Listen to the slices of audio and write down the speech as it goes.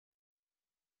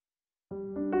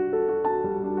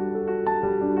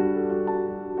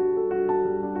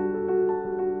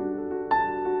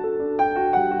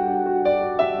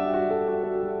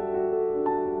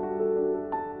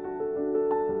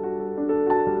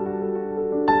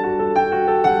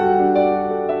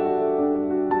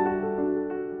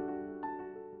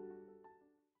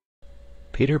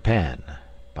Peter Pan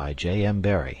by JM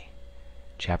Barrie.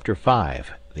 Chapter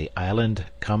 5. The Island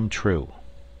Come True.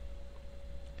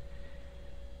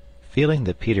 Feeling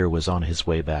that Peter was on his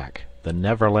way back, the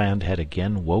Neverland had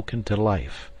again woken to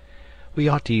life. We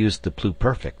ought to use the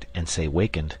pluperfect and say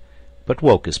wakened, but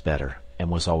woke is better,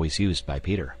 and was always used by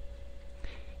Peter.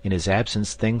 In his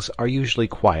absence things are usually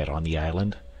quiet on the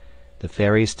island. The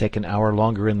fairies take an hour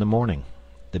longer in the morning.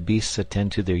 The beasts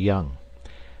attend to their young.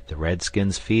 The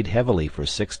redskins feed heavily for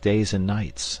 6 days and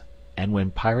nights, and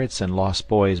when pirates and lost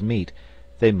boys meet,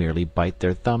 they merely bite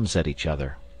their thumbs at each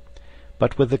other.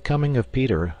 But with the coming of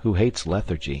Peter, who hates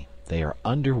lethargy, they are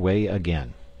under way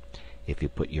again. If you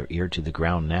put your ear to the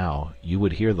ground now, you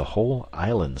would hear the whole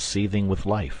island seething with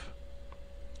life.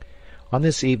 On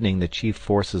this evening the chief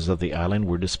forces of the island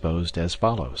were disposed as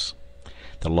follows.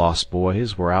 The lost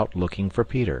boys were out looking for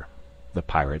Peter. The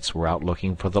pirates were out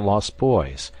looking for the lost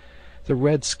boys. The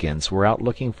redskins were out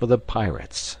looking for the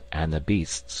pirates, and the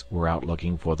beasts were out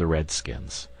looking for the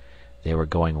redskins. They were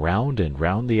going round and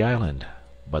round the island,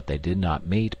 but they did not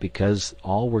meet because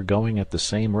all were going at the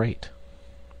same rate.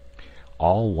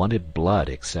 All wanted blood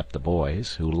except the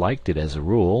boys, who liked it as a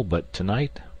rule, but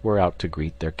tonight were out to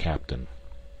greet their captain.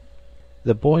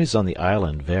 The boys on the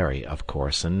island vary, of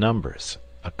course, in numbers,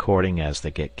 according as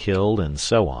they get killed and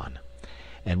so on,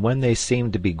 and when they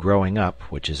seem to be growing up,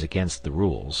 which is against the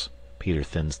rules, Peter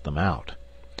thins them out.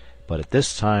 But at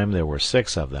this time there were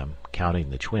 6 of them,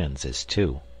 counting the twins as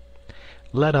 2.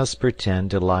 Let us pretend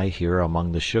to lie here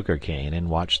among the sugar cane and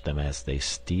watch them as they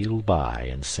steal by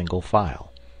in single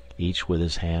file, each with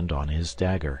his hand on his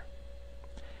dagger.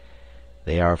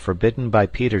 They are forbidden by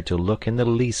Peter to look in the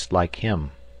least like him,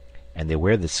 and they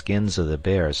wear the skins of the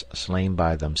bears slain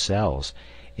by themselves,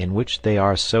 in which they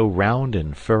are so round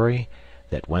and furry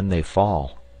that when they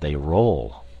fall they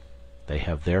roll. They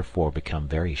have therefore become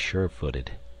very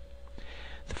sure-footed.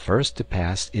 The first to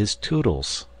pass is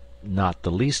Toodles, not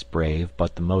the least brave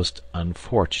but the most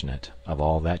unfortunate of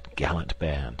all that gallant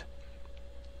band.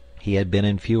 He had been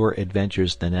in fewer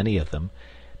adventures than any of them,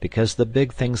 because the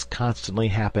big things constantly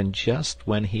happened just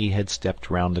when he had stepped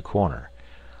round the corner.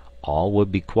 All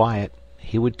would be quiet.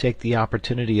 He would take the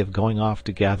opportunity of going off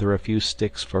to gather a few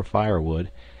sticks for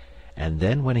firewood, and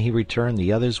then when he returned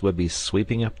the others would be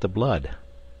sweeping up the blood.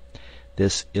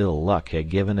 This ill luck had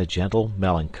given a gentle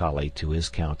melancholy to his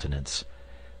countenance,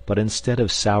 but instead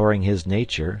of souring his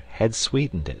nature had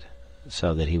sweetened it,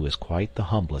 so that he was quite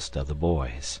the humblest of the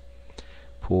boys.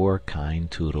 Poor kind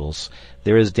Toodles,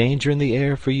 there is danger in the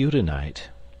air for you tonight.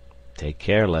 Take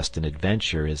care lest an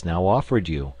adventure is now offered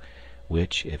you,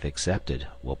 which, if accepted,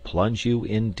 will plunge you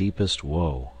in deepest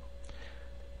woe.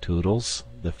 Toodles,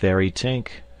 the fairy Tink,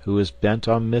 who is bent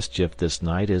on mischief this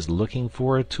night, is looking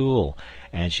for a tool,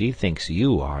 and she thinks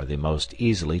you are the most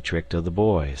easily tricked of the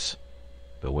boys.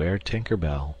 Beware Tinker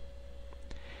Bell.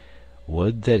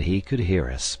 Would that he could hear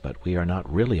us, but we are not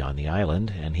really on the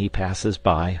island, and he passes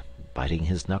by, biting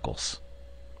his knuckles.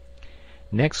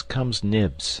 Next comes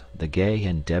Nibs, the gay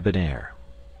and debonair,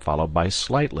 followed by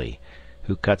Slightly,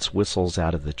 who cuts whistles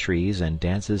out of the trees and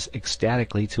dances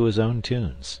ecstatically to his own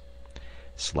tunes.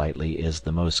 Slightly is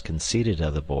the most conceited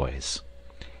of the boys.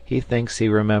 He thinks he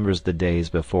remembers the days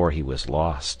before he was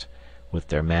lost, with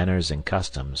their manners and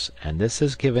customs, and this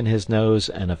has given his nose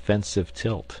an offensive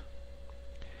tilt.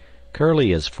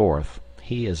 Curly is 4th.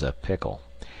 He is a pickle,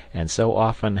 and so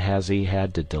often has he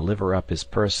had to deliver up his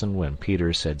person when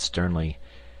Peter said sternly,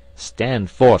 "Stand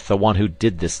forth, the one who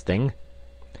did this thing,"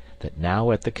 that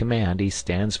now at the command he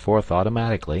stands forth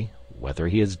automatically, whether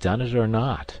he has done it or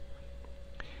not.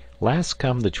 Last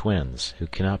come the twins, who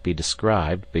cannot be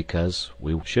described because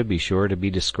we should be sure to be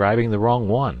describing the wrong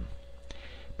one.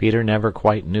 Peter never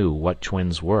quite knew what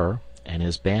twins were, and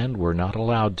his band were not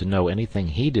allowed to know anything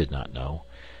he did not know,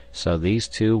 so these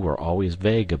 2 were always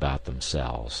vague about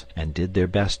themselves, and did their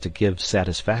best to give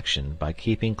satisfaction by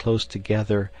keeping close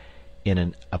together in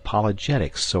an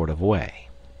apologetic sort of way.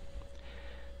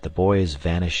 The boys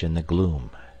vanish in the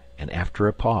gloom, and after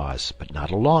a pause, but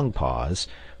not a long pause,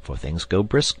 for things go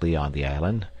briskly on the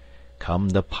island, come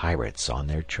the pirates on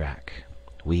their track.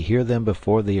 We hear them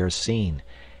before they are seen,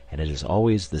 and it is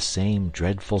always the same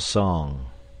dreadful song.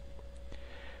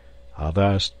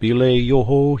 Avast belay yo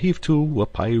ho, heave to, a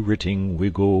pirating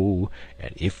we go,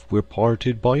 and if we're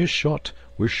parted by a shot,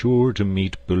 we're sure to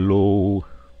meet below.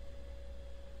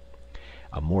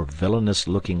 A more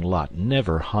villainous-looking lot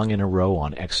never hung in a row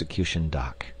on execution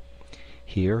dock.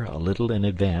 Here, a little in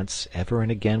advance, ever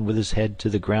and again with his head to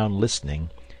the ground listening,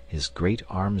 his great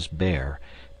arms bare,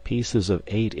 pieces of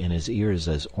 8 in his ears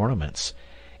as ornaments,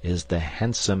 is the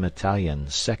handsome Italian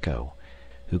Secco,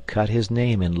 who cut his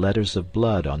name in letters of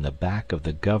blood on the back of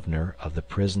the governor of the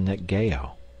prison at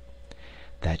Gayo.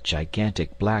 That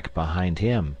gigantic black behind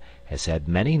him has had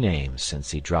many names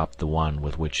since he dropped the one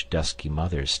with which dusky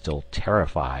mothers still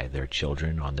terrify their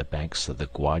children on the banks of the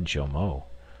Guadjomo.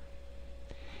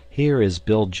 Here is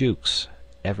Bill Jukes,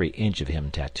 every inch of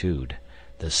him tattooed,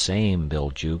 the same Bill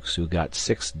Jukes who got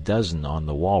 6 dozen on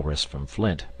the walrus from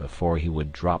Flint before he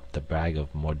would drop the bag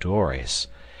of Mordores,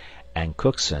 and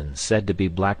Cookson, said to be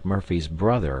Black Murphy's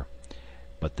brother,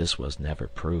 but this was never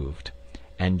proved,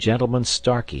 and Gentleman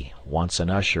Starkey, once an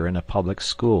usher in a public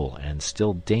school and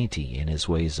still dainty in his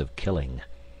ways of killing,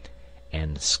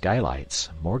 and Skylights,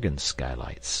 Morgan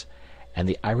Skylights, and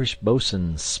the Irish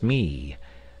boatswain Smee,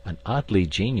 an oddly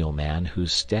genial man who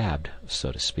stabbed,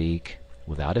 so to speak,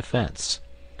 without offense,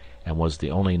 and was the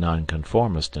only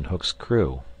nonconformist in Hook's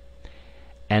crew,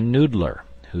 and Noodler,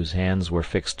 whose hands were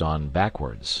fixed on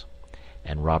backwards,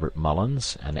 and Robert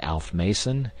Mullins, and Alf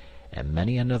Mason, and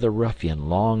many another ruffian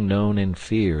long known and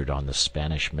feared on the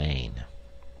Spanish Main.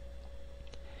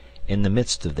 In the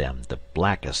midst of them, the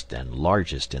blackest and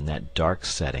largest in that dark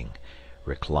setting,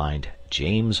 reclined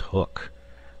James Hook,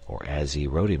 or as he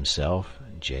wrote himself,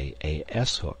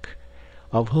 Jas Hook,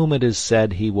 of whom it is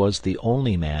said he was the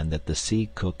only man that the sea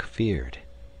cook feared.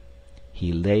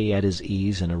 He lay at his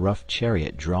ease in a rough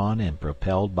chariot drawn and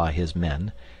propelled by his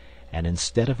men, and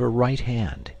instead of a right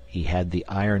hand he had the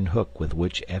iron hook with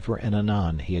which ever and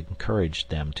anon he encouraged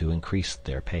them to increase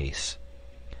their pace.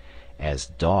 As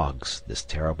dogs this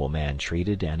terrible man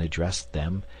treated and addressed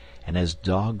them, and as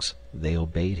dogs they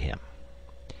obeyed him.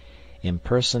 In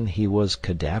person he was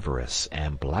cadaverous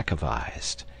and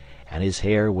black-avised, and his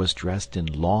hair was dressed in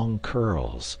long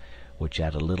curls, which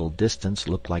at a little distance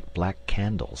looked like black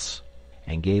candles,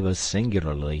 and gave a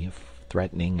singularly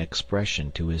threatening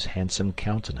expression to his handsome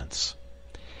countenance.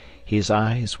 His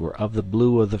eyes were of the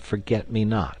blue of the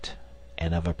forget-me-not,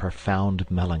 and of a profound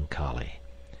melancholy,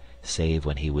 save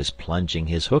when he was plunging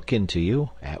his hook into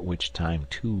you, at which time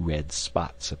 2 red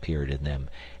spots appeared in them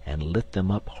and lit them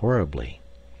up horribly.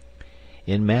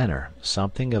 In manner,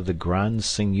 something of the Grand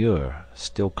Seigneur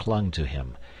still clung to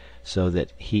him, so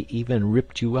that he even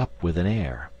ripped you up with an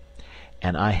air,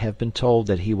 and I have been told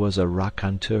that he was a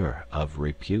raconteur of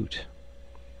repute.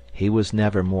 He was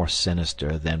never more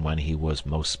sinister than when he was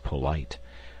most polite,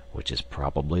 which is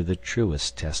probably the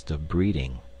truest test of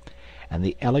breeding, and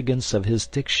the elegance of his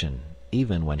diction,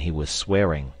 even when he was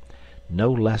swearing,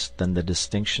 no less than the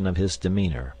distinction of his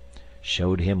demeanor,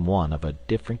 showed him one of a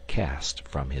different caste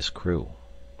from his crew.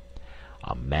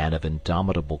 A man of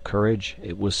indomitable courage,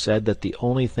 it was said that the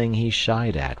only thing he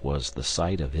shied at was the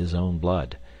sight of his own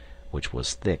blood, which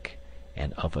was thick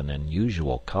and of an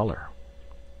unusual color.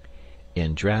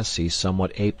 In dress he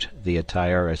somewhat aped the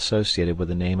attire associated with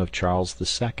the name of Charles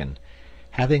II,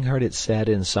 having heard it said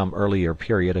in some earlier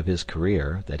period of his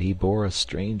career that he bore a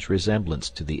strange resemblance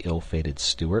to the ill-fated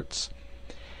Stuarts,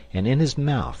 and in his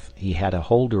mouth he had a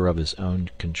holder of his own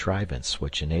contrivance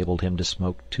which enabled him to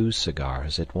smoke 2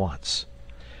 cigars at once.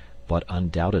 But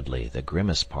undoubtedly the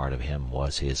grimmest part of him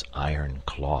was his iron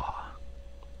claw.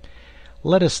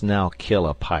 Let us now kill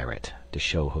a pirate, to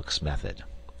show Hook's method.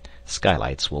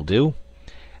 Skylights will do.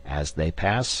 As they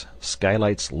pass,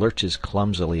 Skylights lurches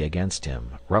clumsily against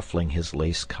him, ruffling his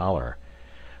lace collar.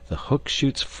 The hook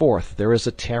shoots forth, there is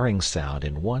a tearing sound,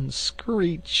 and one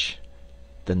screech.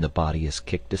 Then the body is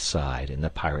kicked aside, and the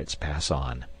pirates pass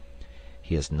on.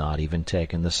 He has not even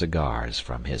taken the cigars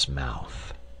from his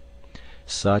mouth.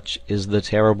 Such is the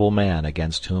terrible man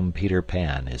against whom Peter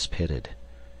Pan is pitted.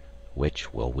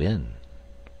 Which will win?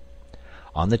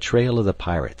 On the trail of the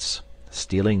pirates,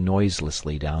 stealing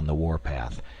noiselessly down the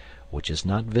warpath, which is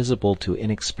not visible to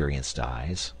inexperienced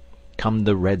eyes, come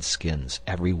the redskins,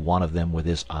 every one of them with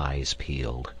his eyes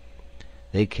peeled.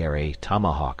 They carry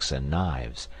tomahawks and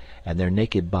knives, and their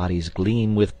naked bodies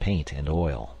gleam with paint and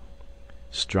oil.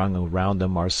 Strung around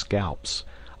them are scalps,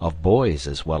 of boys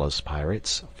as well as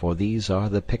pirates, for these are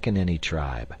the Pickaninny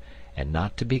tribe, and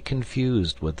not to be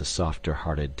confused with the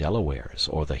softer-hearted Delawares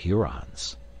or the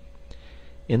Hurons.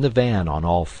 In the van on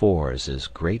all fours is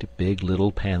Great Big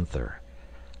Little Panther,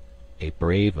 a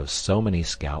brave of so many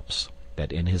scalps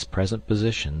that in his present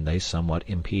position they somewhat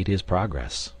impede his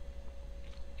progress.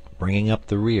 Bringing up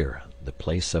the rear, the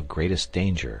place of greatest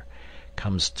danger,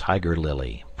 comes Tiger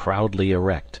Lily, proudly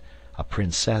erect, a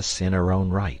princess in her own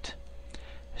right.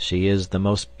 She is the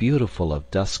most beautiful of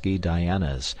dusky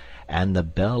Dianas, and the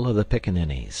belle of the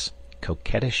Pickaninnies,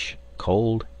 coquettish,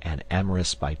 cold, and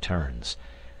amorous by turns.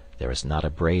 There is not a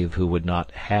brave who would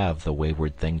not have the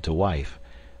wayward thing to wife,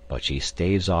 but she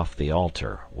staves off the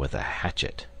altar with a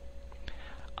hatchet.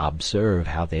 Observe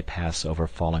how they pass over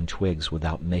fallen twigs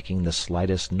without making the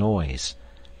slightest noise.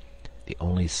 The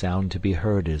only sound to be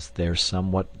heard is their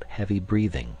somewhat heavy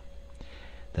breathing.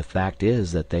 The fact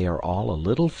is that they are all a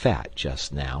little fat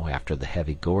just now after the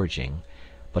heavy gorging,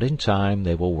 but in time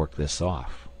they will work this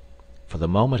off. For the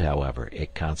moment, however,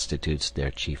 it constitutes their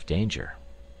chief danger.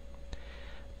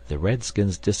 The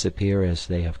redskins disappear as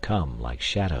they have come, like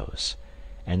shadows,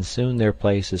 and soon their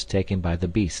place is taken by the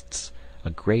beasts, a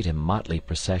great and motley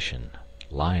procession,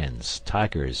 lions,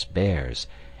 tigers, bears,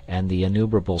 and the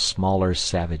innumerable smaller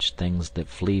savage things that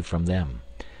flee from them,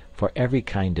 for every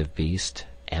kind of beast,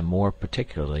 and more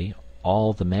particularly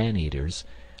all the man-eaters,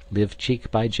 live cheek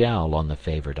by jowl on the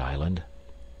favored island.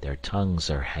 Their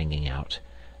tongues are hanging out.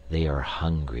 They are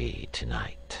hungry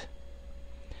tonight.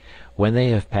 When they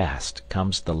have passed,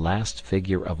 comes the last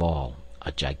figure of all,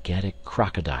 a gigantic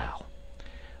crocodile.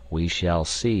 We shall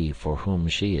see for whom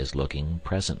she is looking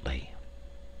presently.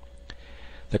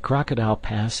 The crocodile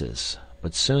passes,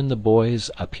 but soon the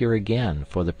boys appear again,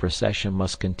 for the procession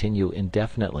must continue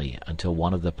indefinitely until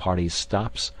one of the parties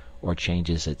stops or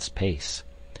changes its pace.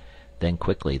 Then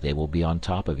quickly they will be on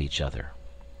top of each other.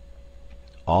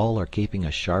 All are keeping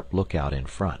a sharp lookout in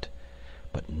front,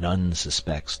 but none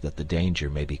suspects that the danger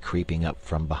may be creeping up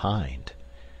from behind.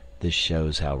 This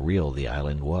shows how real the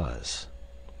island was.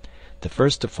 The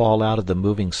first to fall out of the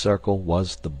moving circle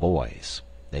was the boys.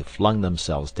 They flung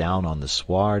themselves down on the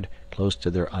sward close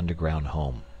to their underground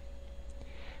home.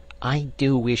 "I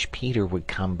do wish Peter would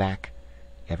come back,"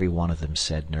 every one of them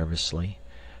said nervously,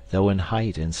 though in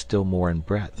height and still more in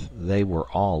breadth they were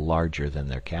all larger than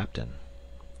their captain.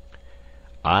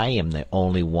 "I am the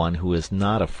only one who is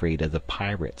not afraid of the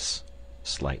pirates,"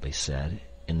 Slightly said,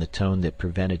 in the tone that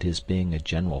prevented his being a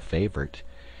general favorite,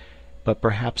 but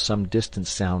perhaps some distant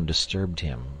sound disturbed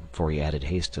him, for he added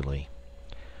hastily,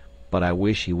 "But I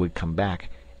wish he would come back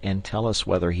and tell us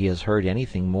whether he has heard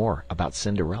anything more about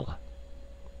Cinderella."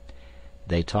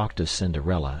 They talked of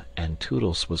Cinderella, and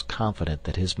Toodles was confident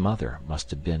that his mother must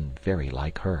have been very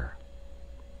like her.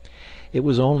 It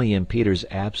was only in Peter's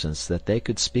absence that they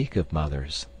could speak of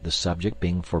mothers, the subject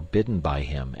being forbidden by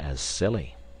him as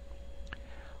silly.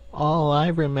 "All I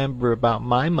remember about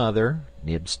my mother,"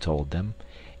 Nibs told them,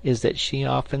 "is that she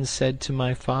often said to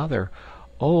my father,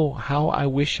 'Oh, how I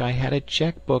wish I had a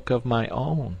check-book of my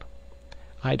own.'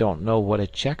 I don't know what a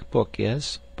check-book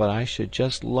is, but I should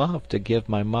just love to give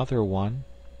my mother one."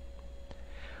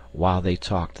 While they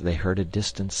talked they heard a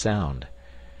distant sound.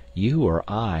 You or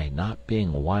I, not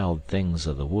being wild things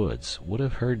of the woods, would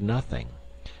have heard nothing,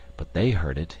 but they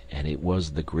heard it, and it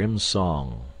was the grim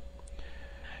song: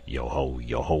 yo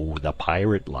ho, the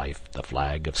pirate life, the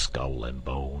flag of skull and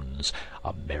bones,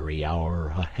 a merry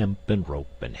hour, a hempen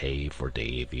rope and hay for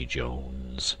Davy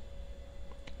Jones.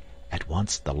 At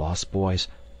once the lost boys...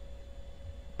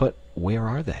 But where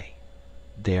are they?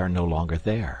 They are no longer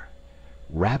there.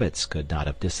 Rabbits could not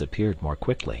have disappeared more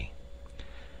quickly.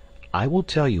 I will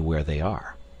tell you where they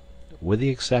are. With the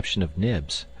exception of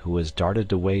Nibs, who has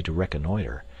darted away to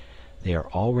reconnoiter, they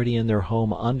are already in their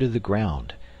home under the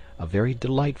ground, a very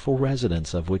delightful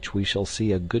residence of which we shall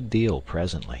see a good deal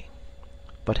presently.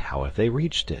 But how have they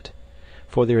reached it?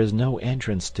 For there is no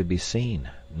entrance to be seen,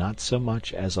 not so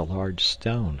much as a large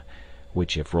stone,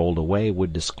 which if rolled away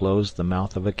would disclose the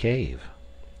mouth of a cave.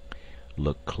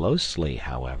 Look closely,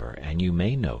 however, and you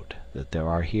may note that there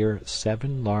are here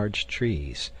 7 large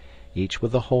trees, each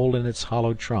with a hole in its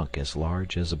hollow trunk as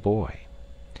large as a boy.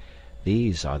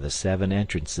 These are the 7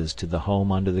 entrances to the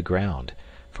home under the ground,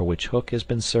 for which Hook has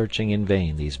been searching in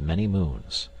vain these many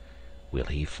moons. Will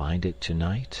he find it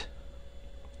tonight?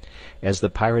 As the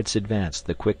pirates advanced,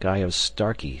 the quick eye of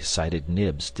Starkey sighted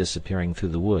Nibs disappearing through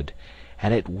the wood,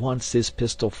 and at once his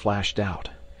pistol flashed out,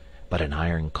 but an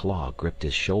iron claw gripped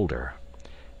his shoulder.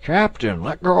 "Captain,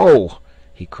 let go!"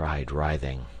 he cried,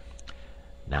 writhing.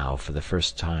 Now, for the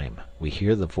first time, we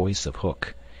hear the voice of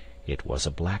Hook. It was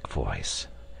a black voice.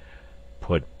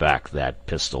 "Put back that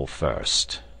pistol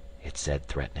first," it said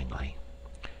threateningly.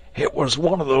 "It was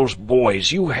one of those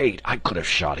boys you hate. I could have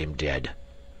shot him dead."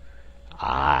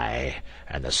 "Aye,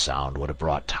 and the sound would have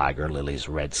brought Tiger Lily's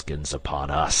redskins upon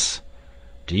us.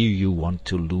 Do you want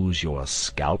to lose your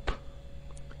scalp?"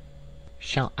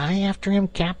 "Shall I after him,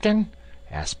 Captain?"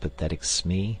 asked pathetic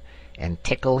Smee, "and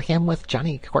tickle him with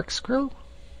Johnny Corkscrew?"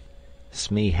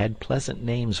 Smee had pleasant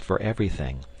names for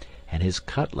everything, and his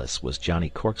cutlass was Johnny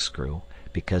Corkscrew,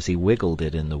 because he wiggled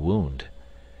it in the wound.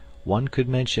 One could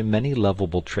mention many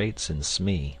lovable traits in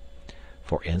Smee.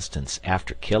 For instance,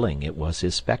 after killing, it was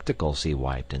his spectacles he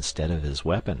wiped instead of his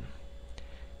weapon.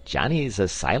 "Johnny's a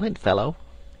silent fellow,"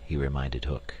 he reminded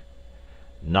Hook.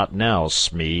 "Not now,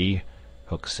 Smee.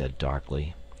 Hook said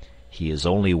darkly. "He is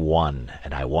only one,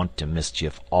 and I want to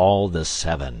mischief all the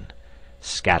 7.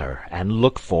 Scatter and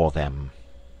look for them."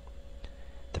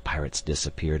 The pirates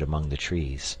disappeared among the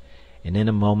trees, and in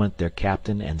a moment their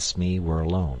captain and Smee were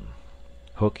alone.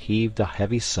 Hook heaved a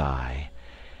heavy sigh,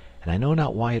 and I know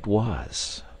not why it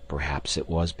was. Perhaps it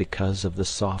was because of the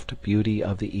soft beauty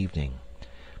of the evening,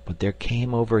 but there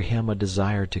came over him a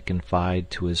desire to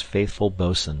confide to his faithful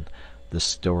bo'sun the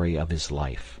story of his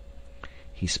life.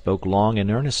 He spoke long and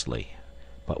earnestly,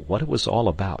 but what it was all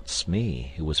about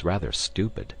Smee, who was rather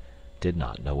stupid, did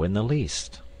not know in the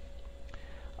least.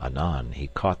 Anon he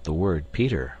caught the word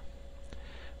Peter.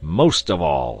 "Most of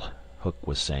all," Hook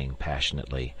was saying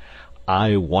passionately,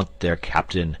 "I want their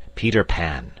captain, Peter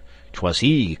Pan. 'Twas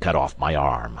he cut off my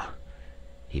arm."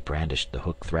 He brandished the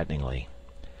hook threateningly.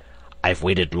 "I've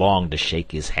waited long to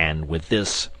shake his hand with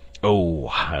this. Oh,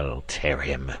 I'll tear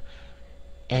him."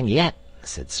 "And yet,"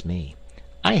 said Smee,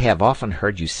 "I have often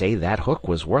heard you say that hook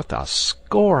was worth a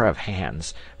score of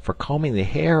hands for combing the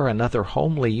hair and other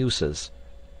homely uses."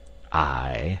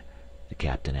 "Aye," the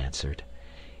captain answered.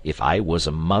 "If I was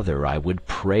a mother I would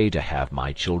pray to have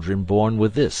my children born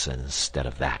with this instead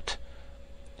of that."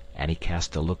 And he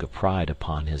cast a look of pride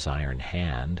upon his iron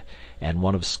hand, and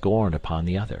one of scorn upon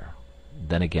the other.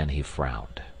 Then again he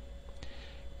frowned.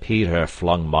 "Peter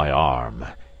flung my arm,"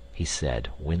 he said,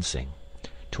 wincing,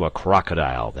 "to a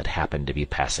crocodile that happened to be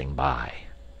passing by."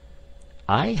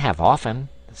 "I have often,"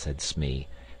 said Smee,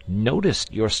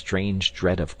 "noticed your strange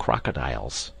dread of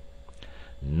crocodiles."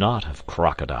 "Not of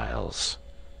crocodiles,"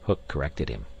 Hook corrected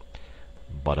him,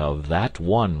 "but of that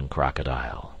one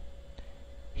crocodile."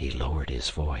 He lowered his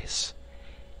voice.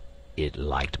 "It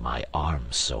liked my arm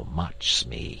so much,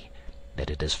 Smee, that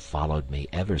it has followed me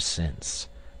ever since,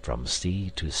 from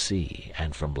sea to sea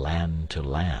and from land to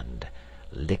land,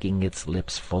 licking its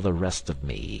lips for the rest of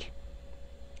me."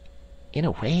 "In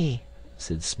a way,"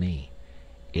 said Smee,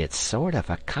 "it's sort of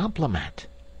a compliment."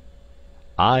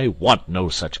 "I want no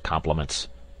such compliments,"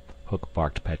 Hook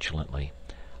barked petulantly.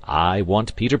 "I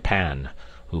want Peter Pan,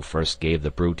 who first gave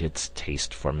the brute its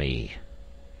taste for me."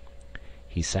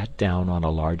 He sat down on a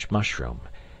large mushroom,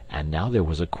 and now there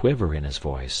was a quiver in his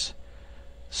voice.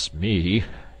 "Smee,"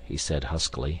 he said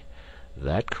huskily,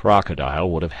 "that crocodile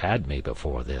would have had me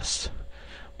before this,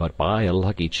 but by a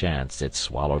lucky chance it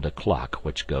swallowed a clock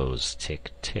which goes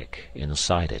tick, tick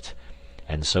inside it,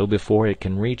 and so before it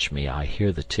can reach me I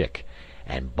hear the tick,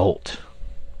 and bolt."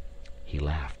 He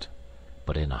laughed,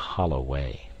 but in a hollow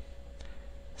way.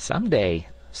 "Some day,"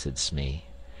 said Smee,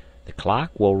 "the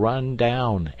clock will run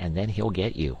down, and then he'll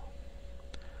get you."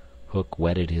 Hook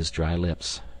wetted his dry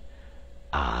lips.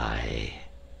 "Aye,"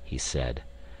 he said,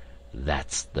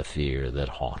 "that's the fear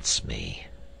that haunts me."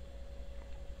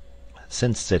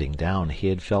 Since sitting down he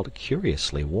had felt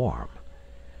curiously warm.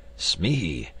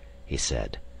 "Smee," he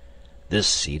said, "this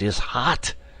seat is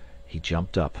hot." He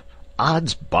jumped up.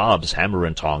 "Odds bobs, hammer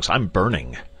and tongs, I'm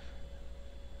burning."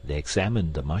 They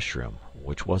examined the mushroom,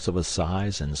 which was of a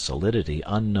size and solidity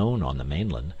unknown on the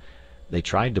mainland. They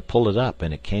tried to pull it up,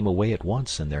 and it came away at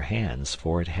once in their hands,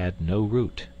 for it had no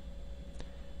root.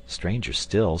 Stranger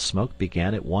still, smoke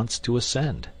began at once to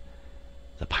ascend.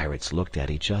 The pirates looked at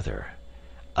each other.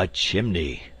 "A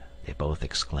chimney!" they both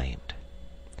exclaimed.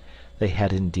 They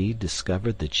had indeed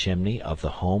discovered the chimney of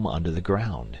the home under the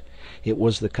ground. It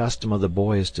was the custom of the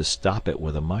boys to stop it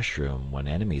with a mushroom when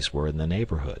enemies were in the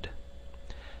neighborhood.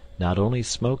 Not only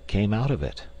smoke came out of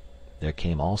it, there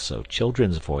came also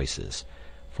children's voices,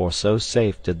 for so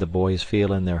safe did the boys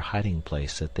feel in their hiding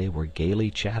place that they were gaily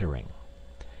chattering.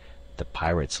 The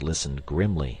pirates listened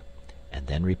grimly, and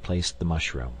then replaced the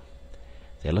mushroom.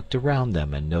 They looked around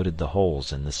them and noted the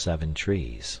holes in the 7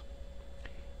 trees.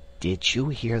 "Did you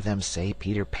hear them say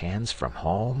Peter Pan's from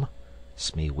home?"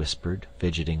 Smee whispered,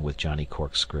 fidgeting with Johnny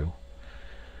Corkscrew.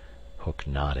 Hook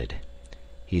nodded.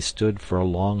 He stood for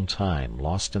a long time,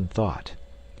 lost in thought,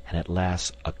 and at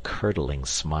last a curdling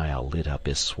smile lit up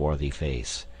his swarthy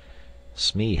face.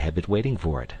 Smee had been waiting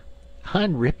for it.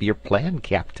 "Unrip your plan,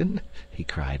 Captain," he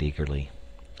cried eagerly.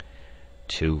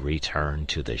 "To return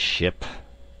to the ship,"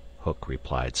 Hook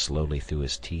replied slowly through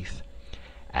his teeth,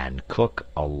 "and cook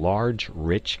a large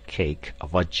rich cake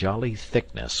of a jolly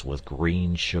thickness with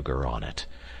green sugar on it.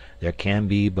 There can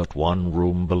be but one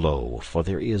room below, for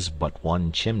there is but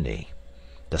one chimney.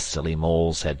 The silly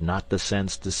moles had not the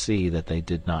sense to see that they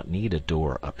did not need a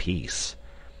door apiece.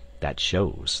 That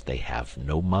shows they have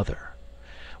no mother.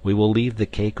 We will leave the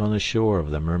cake on the shore of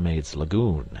the mermaid's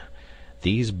lagoon.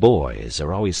 These boys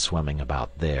are always swimming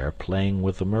about there, playing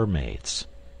with the mermaids.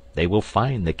 They will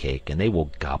find the cake, and they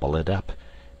will gobble it up,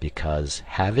 Because,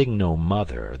 having no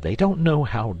mother, they don't know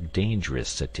how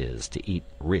dangerous it is to eat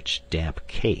rich, damp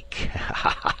cake. Ha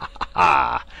ha ha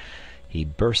ha! He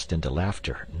burst into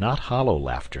laughter, not hollow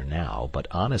laughter now, but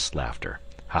honest laughter.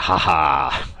 Ha ha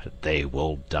ha! They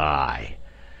will die.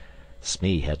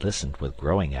 Smee had listened with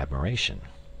growing admiration.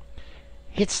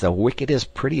 "It's the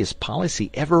wickedest, prettiest policy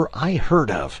ever I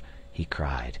heard of," he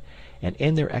cried, and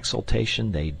in their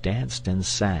exultation they danced and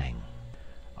sang.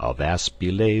 Avast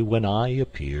belay, when I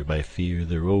appear, by fear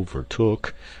they're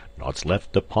overtook. Naught's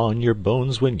left upon your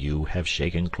bones when you have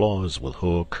shaken claws with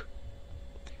hook.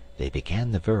 They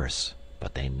began the verse,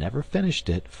 but they never finished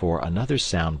it, for another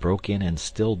sound broke in and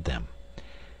stilled them.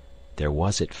 There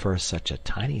was at first such a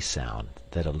tiny sound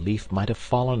that a leaf might have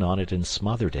fallen on it and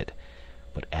smothered it,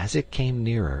 but as it came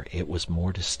nearer it was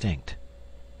more distinct.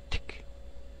 Tick,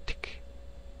 tick,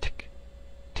 tick,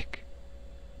 tick.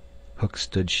 Hook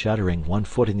stood shuddering, one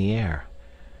foot in the air.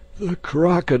 "The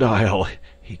crocodile!"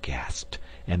 he gasped,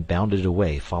 and bounded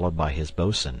away, followed by his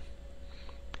bo'sun.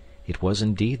 It was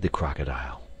indeed the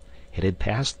crocodile. It had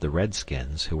passed the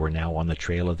redskins, who were now on the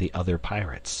trail of the other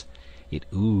pirates. It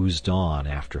oozed on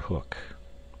after Hook.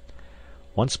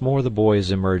 Once more the boys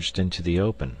emerged into the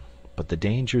open, but the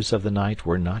dangers of the night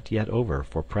were not yet over,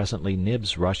 for presently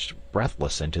Nibs rushed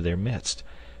breathless into their midst,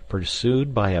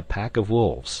 pursued by a pack of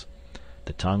wolves.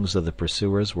 The tongues of the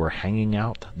pursuers were hanging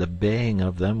out, the baying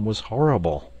of them was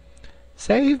horrible.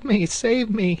 "Save me! Save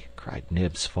me!" cried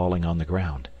Nibs, falling on the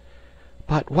ground.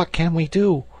 "But what can we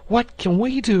do? What can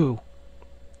we do?"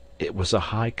 It was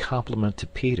a high compliment to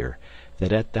Peter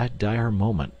that at that dire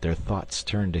moment their thoughts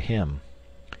turned to him.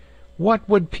 "What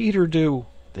would Peter do?"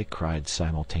 they cried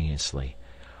simultaneously.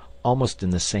 Almost in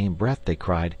the same breath they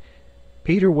cried,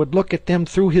 "Peter would look at them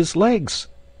through his legs."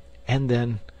 and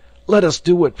then, "Let us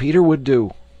do what Peter would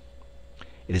do."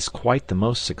 it is quite the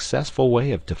most successful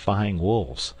way of defying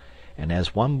wolves, and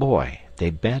as one boy they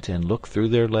bent and looked through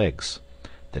their legs.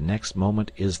 The next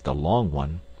moment is the long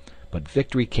one, but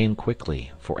victory came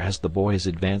quickly, for as the boys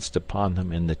advanced upon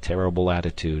them in the terrible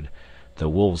attitude, the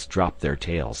wolves dropped their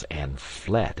tails and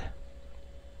fled.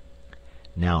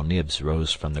 Now Nibs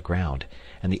rose from the ground,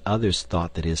 and the others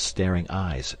thought that his staring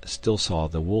eyes still saw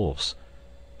the wolves,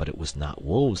 but it was not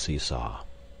wolves he saw.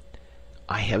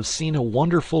 "I have seen a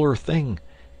wonderfuller thing,"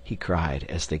 he cried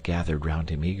as they gathered round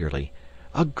him eagerly.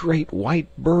 "A great white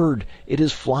bird. It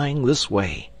is flying this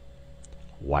way."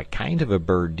 "What kind of a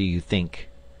bird do you think?"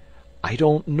 "I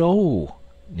don't know,"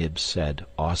 Nibs said,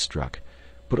 awestruck,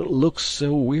 "but it looks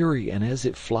so weary, and as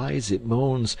it flies it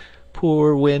moans,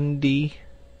 'Poor Wendy.'"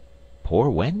 "Poor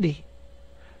Wendy?"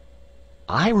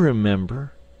 "I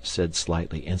remember," said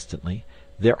Slightly instantly.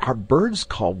 "There are birds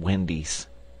called Wendies."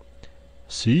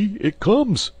 "See, it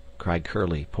comes!" cried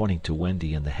Curly, pointing to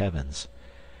Wendy in the heavens.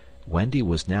 Wendy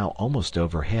was now almost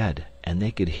overhead, and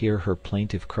they could hear her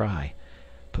plaintive cry,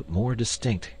 but more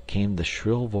distinct came the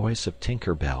shrill voice of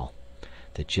Tinker Bell.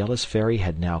 The jealous fairy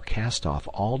had now cast off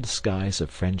all disguise of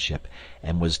friendship,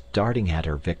 and was darting at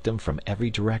her victim from every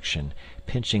direction,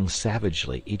 pinching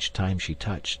savagely each time she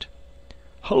touched.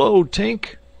 "Hullo,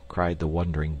 Tink!" cried the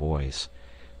wondering boys.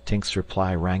 Tink's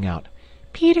reply rang out,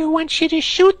 "Peter wants you to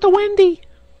shoot the Wendy."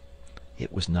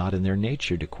 It was not in their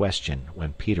nature to question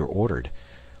when Peter ordered.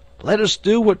 "Let us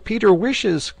do what Peter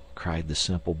wishes," cried the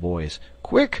simple boys.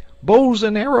 "Quick, bows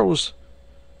and arrows!"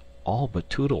 All but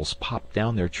Toodles popped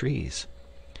down their trees.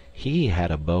 He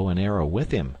had a bow and arrow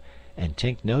with him, and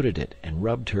Tink noted it and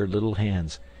rubbed her little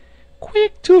hands.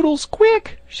 "Quick, Toodles,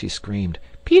 quick!" she screamed.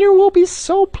 "Peter will be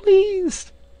so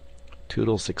pleased."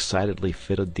 Toodles excitedly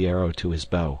fitted the arrow to his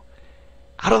bow.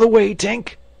 "Out of the way,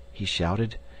 Tink!" he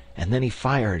shouted, and then he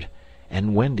fired,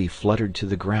 and Wendy fluttered to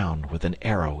the ground with an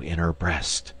arrow in her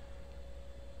breast.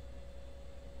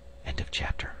 End of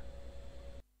chapter.